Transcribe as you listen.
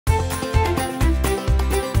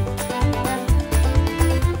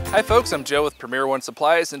Hi folks, I'm Joe with Premier One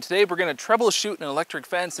Supplies, and today we're going to troubleshoot an electric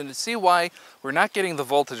fence and to see why we're not getting the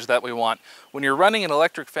voltage that we want. When you're running an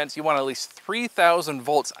electric fence, you want at least 3,000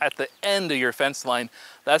 volts at the end of your fence line.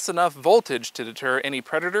 That's enough voltage to deter any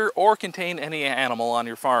predator or contain any animal on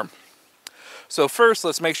your farm. So first,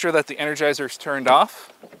 let's make sure that the energizer is turned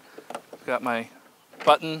off. Got my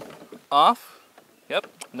button off. Yep,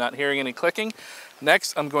 not hearing any clicking.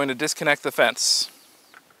 Next, I'm going to disconnect the fence.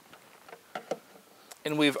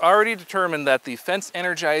 And we've already determined that the fence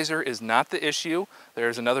energizer is not the issue.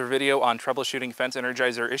 There's another video on troubleshooting fence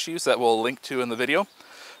energizer issues that we'll link to in the video.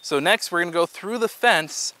 So next we're going to go through the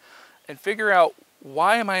fence and figure out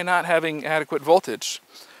why am I not having adequate voltage.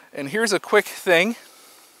 And here's a quick thing,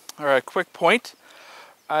 or a quick point.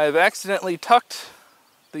 I've accidentally tucked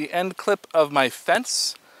the end clip of my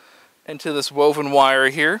fence into this woven wire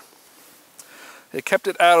here. It kept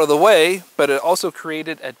it out of the way, but it also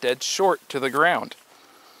created a dead short to the ground.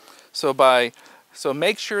 So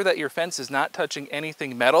make sure that your fence is not touching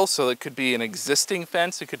anything metal. So it could be an existing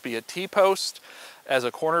fence, it could be a T-post as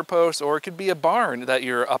a corner post, or it could be a barn that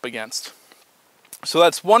you're up against. So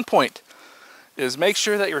that's one point, is make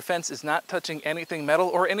sure that your fence is not touching anything metal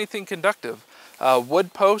or anything conductive.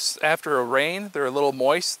 Wood posts, after a rain, they're a little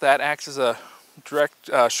moist. That acts as a direct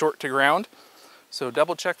short to ground. So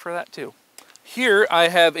double check for that too. Here I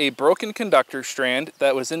have a broken conductor strand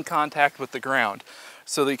that was in contact with the ground.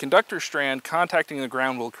 So the conductor strand contacting the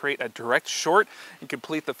ground will create a direct short and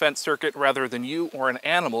complete the fence circuit rather than you or an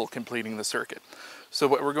animal completing the circuit. So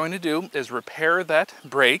what we're going to do is repair that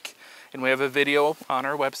break, and we have a video on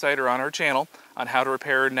our website or on our channel on how to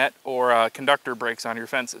repair net or conductor breaks on your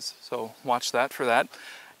fences. So watch that for that,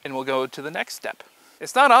 and we'll go to the next step.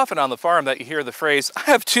 It's not often on the farm that you hear the phrase, "I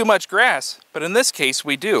have too much grass," but in this case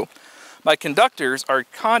we do. My conductors are in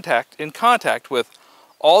contact with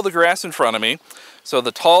all the grass in front of me. So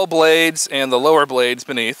the tall blades and the lower blades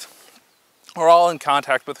beneath are all in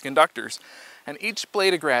contact with the conductors. And each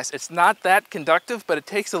blade of grass, it's not that conductive, but it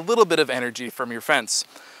takes a little bit of energy from your fence.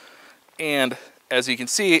 And as you can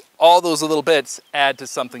see, all those little bits add to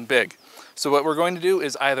something big. So what we're going to do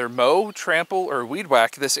is either mow, trample, or weed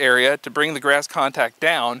whack this area to bring the grass contact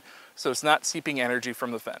down so it's not seeping energy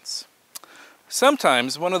from the fence.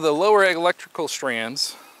 Sometimes one of the lower electrical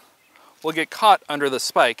strands will get caught under the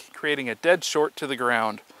spike, creating a dead short to the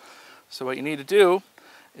ground. So what you need to do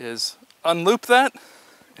is unloop that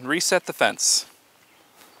and reset the fence.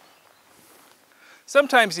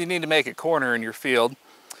 Sometimes you need to make a corner in your field,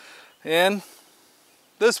 and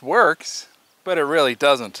this works, but it really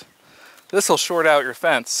doesn't. This will short out your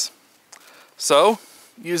fence. So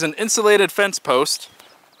use an insulated fence post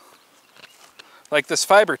like this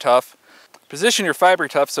fiber tuff. Position your fiber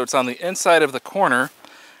tuff so it's on the inside of the corner.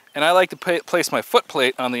 And I like to place my foot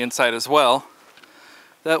plate on the inside as well.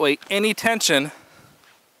 That way any tension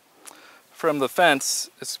from the fence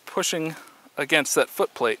is pushing against that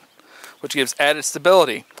foot plate, which gives added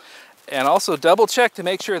stability. And also double check to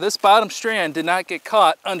make sure this bottom strand did not get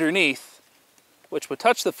caught underneath, which would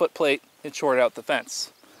touch the foot plate and short out the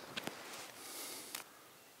fence.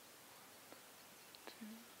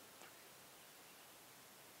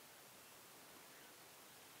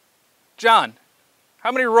 John,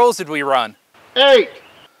 how many rolls did we run? 8.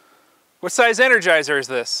 What size energizer is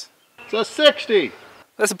this? It's a 60.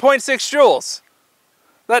 That's a 0.6 joules.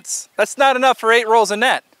 That's not enough for 8 rolls of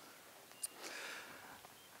net.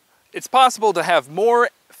 It's possible to have more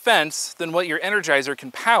fence than what your energizer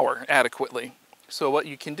can power adequately. So what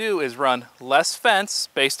you can do is run less fence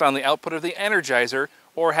based on the output of the energizer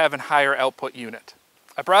or have a higher output unit.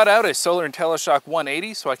 I brought out a Solar IntelliShock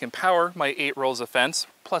 180 so I can power my 8 rolls of fence,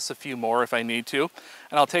 plus a few more if I need to.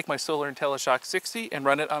 And I'll take my Solar IntelliShock 60 and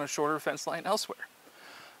run it on a shorter fence line elsewhere.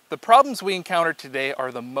 The problems we encounter today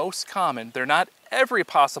are the most common. They're not every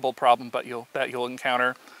possible problem that you'll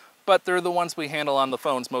encounter, but they're the ones we handle on the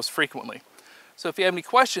phones most frequently. So if you have any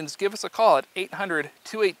questions, give us a call at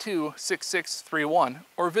 800-282-6631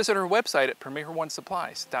 or visit our website at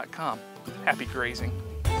premieronesupplies.com. Happy grazing.